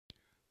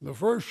The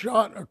first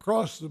shot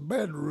across the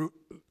bed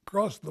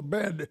was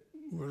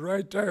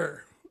right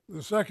there.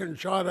 The second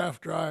shot,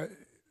 after I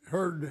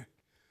heard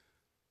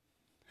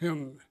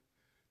him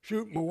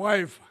shoot my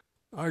wife,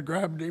 I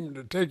grabbed him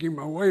to take him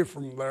away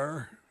from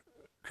there,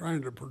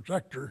 trying to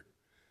protect her.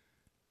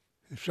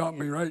 He shot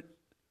me right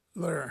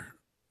there,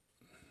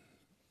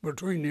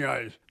 between the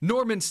eyes.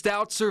 Norman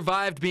Stout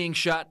survived being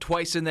shot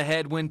twice in the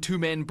head when two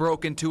men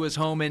broke into his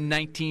home in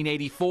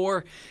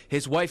 1984.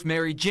 His wife,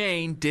 Mary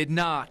Jane, did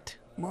not.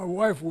 My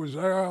wife was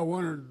there. I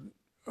wanted,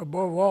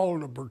 above all,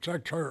 to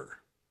protect her,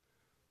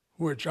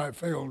 which I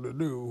failed to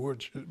do,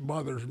 which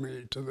bothers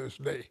me to this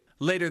day.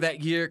 Later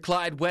that year,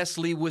 Clyde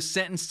Wesley was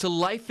sentenced to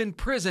life in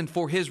prison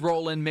for his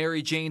role in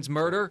Mary Jane's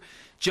murder.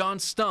 John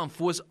Stumpf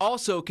was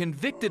also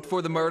convicted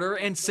for the murder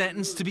and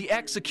sentenced to be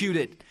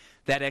executed.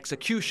 That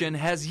execution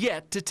has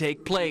yet to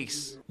take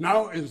place.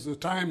 Now is the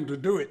time to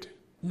do it.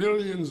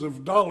 Millions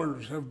of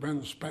dollars have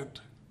been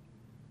spent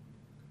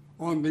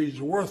on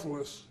these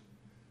worthless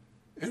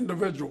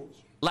individuals.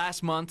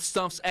 Last month,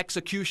 Stumpf's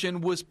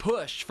execution was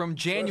pushed from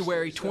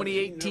January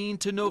 2018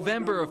 to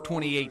November of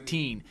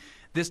 2018.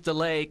 This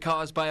delay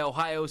caused by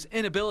Ohio's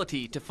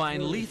inability to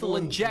find lethal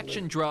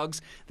injection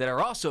drugs that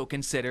are also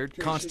considered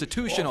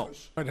constitutional.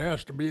 It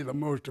has to be the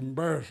most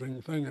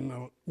embarrassing thing in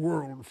the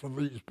world for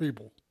these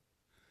people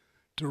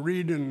to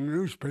read in the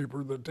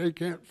newspaper that they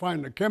can't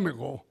find a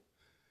chemical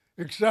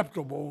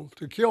acceptable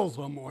to kill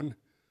someone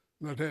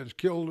that has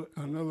killed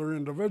another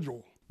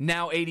individual.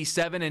 Now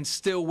 87 and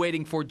still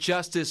waiting for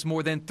justice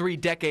more than 3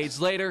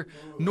 decades later,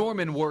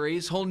 Norman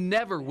worries he'll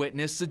never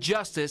witness the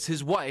justice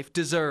his wife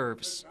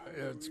deserves.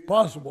 It's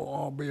possible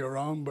I'll be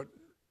around, but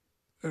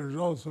there's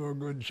also a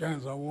good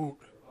chance I won't.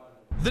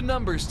 The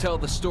numbers tell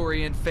the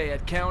story in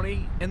Fayette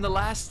County. In the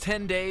last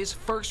 10 days,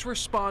 first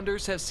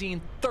responders have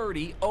seen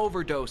 30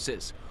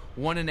 overdoses,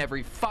 1 in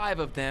every 5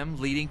 of them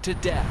leading to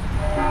death.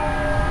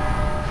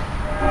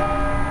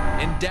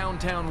 In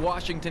downtown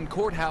Washington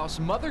Courthouse,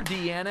 Mother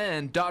Deanna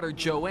and daughter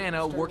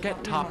Joanna work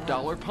at Top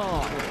Dollar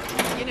Pawn.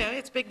 You know,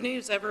 it's big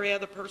news. Every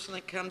other person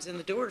that comes in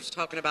the door is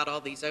talking about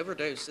all these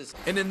overdoses.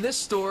 And in this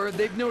store,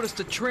 they've noticed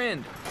a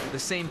trend. The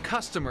same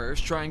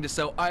customers trying to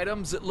sell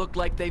items that look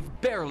like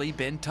they've barely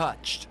been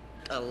touched.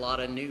 A lot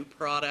of new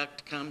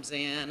product comes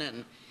in,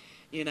 and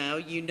you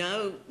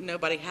know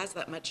nobody has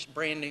that much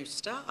brand new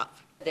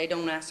stuff. They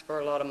don't ask for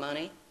a lot of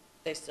money.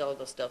 They sell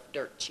the stuff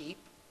dirt cheap,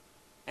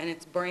 and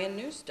it's brand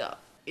new stuff.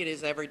 It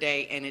is every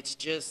day, and it's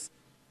just,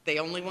 they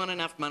only want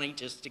enough money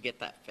just to get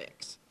that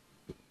fix.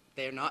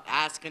 They're not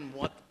asking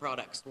what the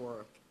product's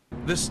worth.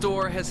 The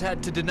store has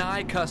had to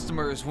deny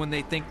customers when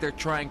they think they're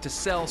trying to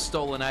sell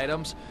stolen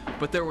items,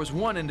 but there was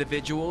one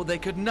individual they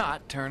could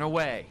not turn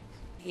away.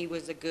 He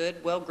was a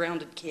good,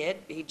 well-grounded kid.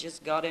 He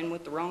just got in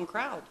with the wrong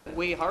crowd.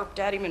 We harped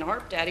at him,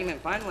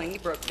 and finally he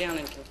broke down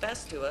and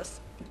confessed to us.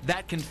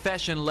 That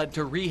confession led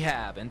to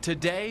rehab, and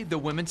today the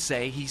women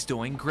say he's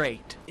doing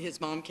great.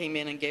 His mom came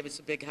in and gave us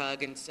a big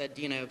hug and said,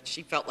 you know,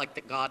 she felt like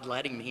that God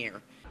led him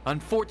here.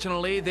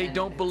 Unfortunately, they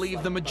don't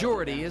believe the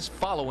majority is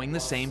following the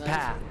same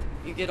path.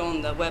 You get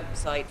on the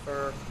website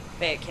for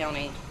Fayette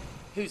County,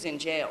 who's in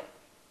jail,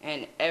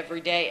 and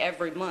every day,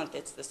 every month,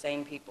 it's the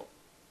same people.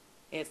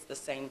 It's the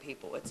same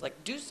people. It's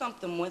like, do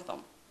something with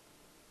them.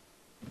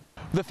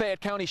 The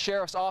Fayette County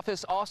Sheriff's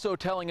Office also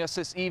telling us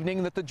this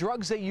evening that the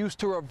drugs they use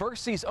to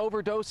reverse these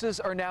overdoses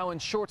are now in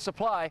short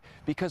supply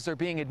because they're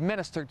being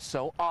administered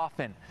so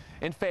often.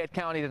 In Fayette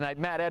County tonight,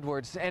 Matt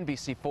Edwards,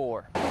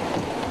 NBC4.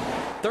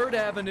 3rd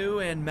Avenue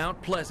and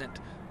Mount Pleasant.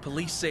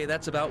 Police say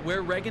that's about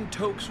where Reagan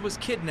Tokes was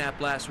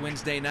kidnapped last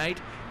Wednesday night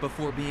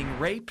before being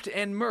raped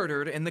and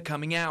murdered in the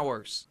coming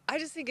hours. I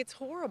just think it's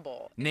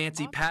horrible.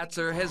 Nancy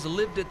Patzer has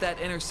lived at that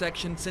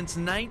intersection since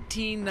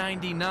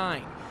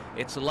 1999.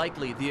 It's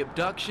likely the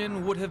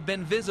abduction would have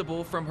been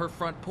visible from her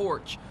front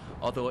porch,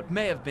 although it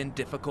may have been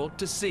difficult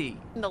to see.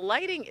 The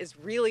lighting is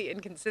really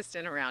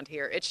inconsistent around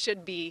here. It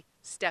should be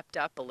stepped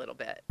up a little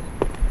bit.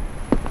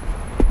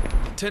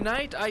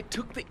 Tonight, I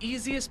took the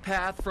easiest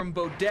path from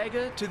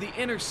Bodega to the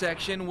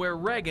intersection where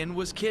Reagan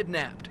was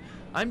kidnapped.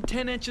 I'm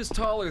 10 inches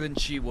taller than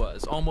she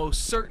was,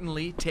 almost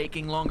certainly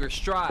taking longer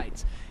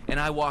strides, and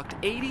I walked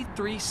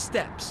 83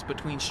 steps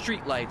between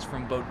streetlights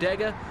from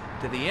Bodega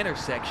to the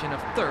intersection of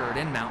 3rd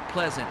and Mount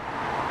Pleasant.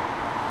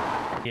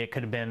 It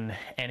could have been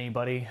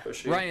anybody.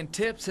 Ryan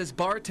Tips has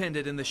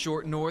bartended in the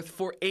Short North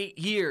for 8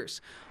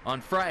 years.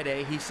 On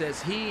Friday, he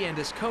says he and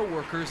his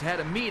co-workers had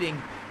a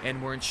meeting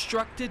and were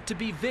instructed to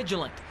be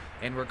vigilant.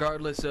 And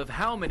regardless of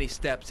how many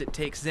steps it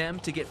takes them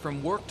to get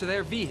from work to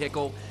their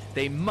vehicle,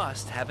 they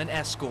must have an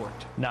escort.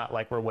 Not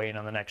like we're waiting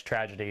on the next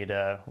tragedy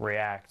to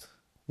react.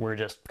 We're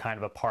just kind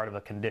of a part of a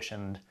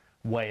conditioned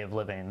way of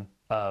living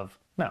of,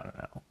 no.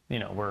 You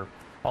know, we're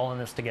all in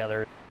this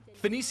together.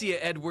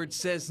 Phoenicia Edwards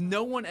says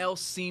no one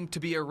else seemed to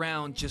be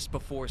around just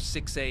before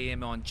 6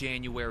 a.m. on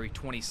January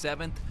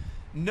 27th.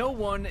 No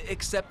one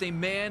except a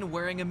man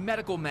wearing a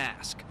medical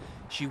mask.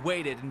 She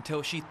waited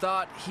until she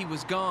thought he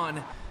was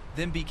gone,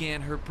 then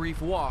began her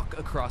brief walk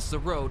across the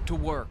road to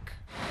work.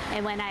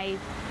 And when I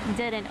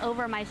did an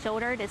over my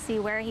shoulder to see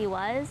where he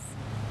was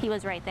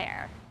right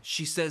there.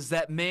 She says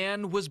that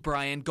man was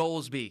Brian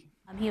Goldsby.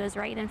 He was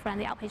right in front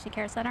of the outpatient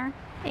care center,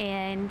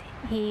 and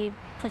he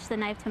pushed the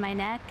knife to my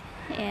neck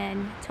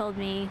and told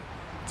me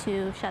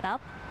to shut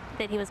up,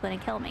 that he was going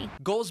to kill me.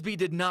 Goldsby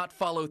did not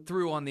follow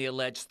through on the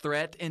alleged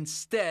threat.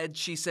 Instead,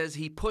 she says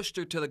he pushed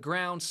her to the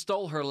ground,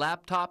 stole her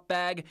laptop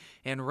bag,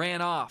 and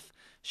ran off.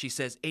 She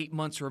says 8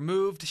 months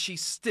removed, she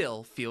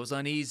still feels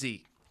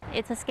uneasy.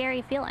 It's a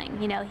scary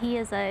feeling. You know,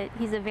 he's a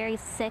very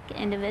sick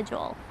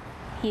individual.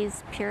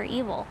 He's pure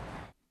evil.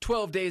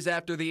 12 days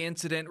after the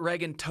incident,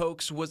 Reagan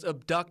Tokes was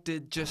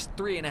abducted just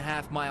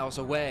 3.5 miles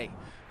away.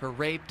 Her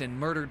raped and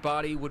murdered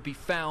body would be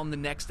found the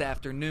next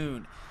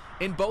afternoon.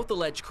 In both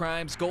alleged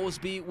crimes,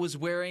 Goldsby was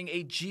wearing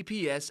a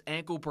GPS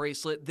ankle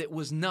bracelet that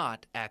was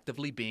not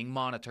actively being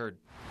monitored.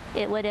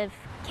 It would have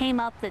came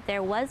up that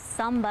there was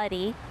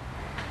somebody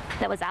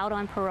that was out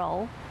on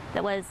parole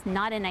that was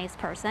not a nice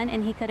person,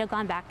 and he could have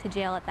gone back to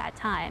jail at that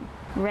time.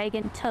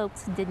 Reagan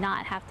Tokes did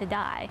not have to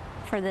die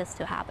for this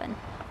to happen.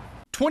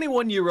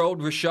 21-year-old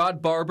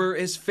Rashad Barber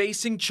is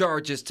facing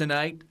charges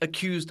tonight,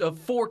 accused of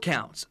 4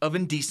 counts of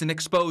indecent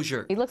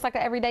exposure. He looks like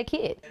an everyday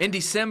kid. In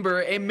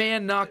December, a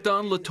man knocked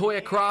on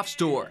LaToya Croft's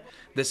door,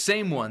 the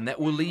same one that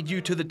will lead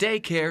you to the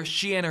daycare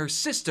she and her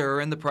sister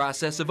are in the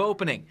process of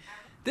opening.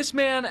 This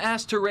man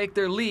asked to rake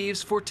their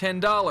leaves for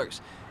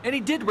 $10, and he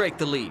did rake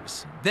the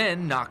leaves,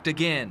 then knocked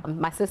again.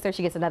 My sister,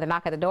 she gets another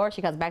knock at the door.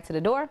 She comes back to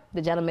the door.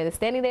 The gentleman is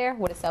standing there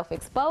with himself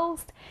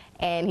exposed,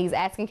 and he's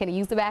asking, can he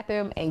use the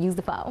bathroom and use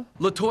the phone?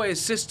 LaToya's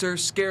sister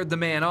scared the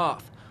man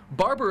off.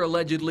 Barber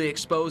allegedly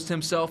exposed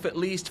himself at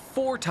least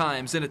 4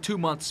 times in a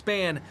 2-month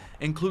span,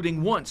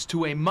 including once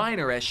to a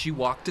minor as she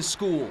walked to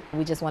school.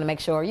 We just want to make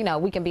sure, you know,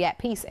 we can be at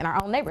peace in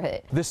our own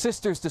neighborhood. The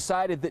sisters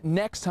decided that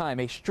next time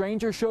a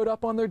stranger showed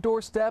up on their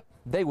doorstep,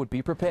 they would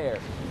be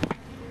prepared.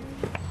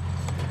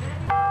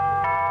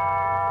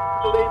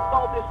 So they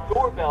installed this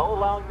doorbell,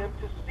 allowing them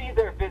to see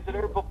their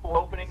visitor before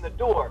opening the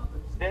door.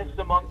 This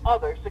among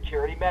other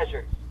security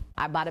measures.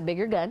 I bought a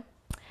bigger gun,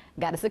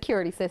 got a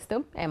security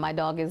system, and my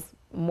dog is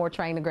more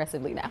trained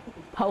aggressively now.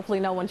 Hopefully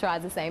no one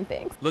tries the same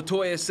things.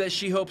 LaToya says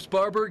she hopes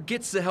Barber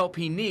gets the help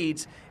he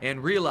needs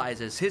and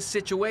realizes his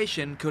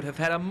situation could have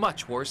had a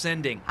much worse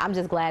ending. I'm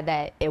just glad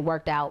that it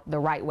worked out the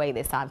right way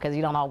this time, because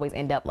you don't always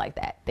end up like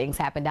that. Things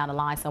happen down the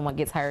line, someone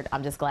gets hurt.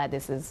 I'm just glad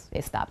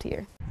it stopped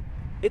here.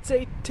 It's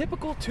a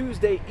typical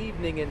Tuesday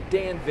evening in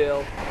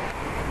Danville.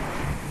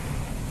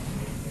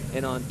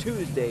 And on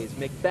Tuesdays,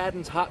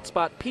 McFadden's Hot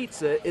Spot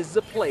Pizza is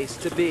the place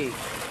to be.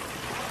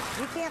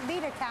 You can't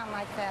beat a town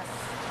like this.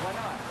 Why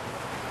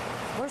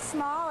not? We're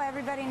small,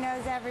 everybody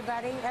knows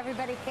everybody,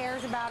 everybody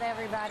cares about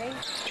everybody.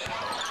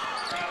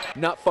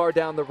 Not far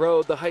down the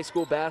road, the high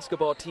school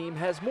basketball team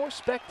has more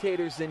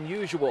spectators than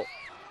usual.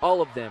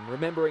 All of them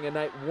remembering a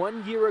night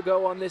 1 year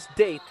ago on this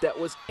date that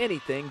was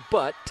anything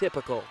but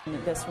typical.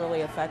 This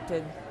really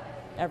affected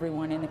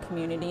everyone in the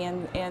community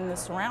and the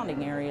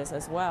surrounding areas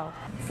as well.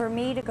 For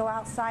me to go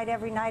outside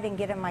every night and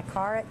get in my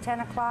car at 10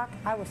 o'clock,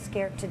 I was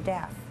scared to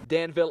death.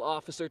 Danville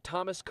officer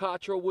Thomas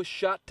Cottrell was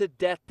shot to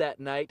death that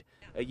night.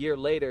 A year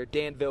later,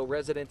 Danville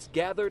residents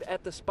gathered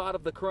at the spot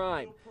of the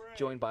crime,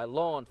 joined by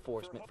law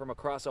enforcement from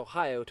across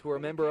Ohio to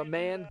remember a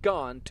man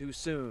gone too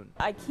soon.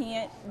 I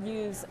can't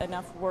use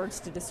enough words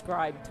to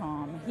describe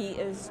Tom. He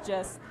was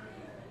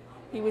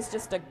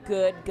just a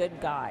good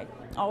guy.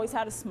 Always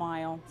had a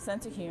smile,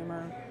 sense of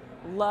humor,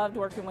 loved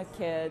working with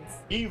kids.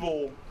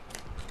 Evil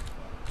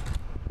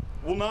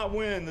will not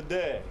win the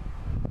day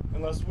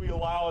unless we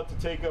allow it to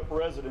take up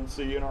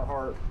residency in our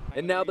heart.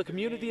 And now the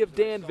community of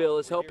Danville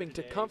is helping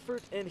to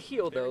comfort and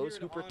heal those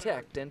who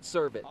protect and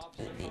serve it.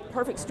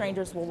 Perfect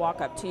strangers will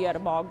walk up to you at a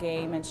ball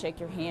game and shake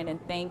your hand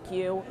and thank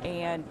you,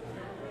 and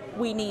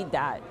we need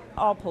that.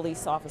 All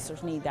police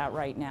officers need that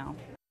right now.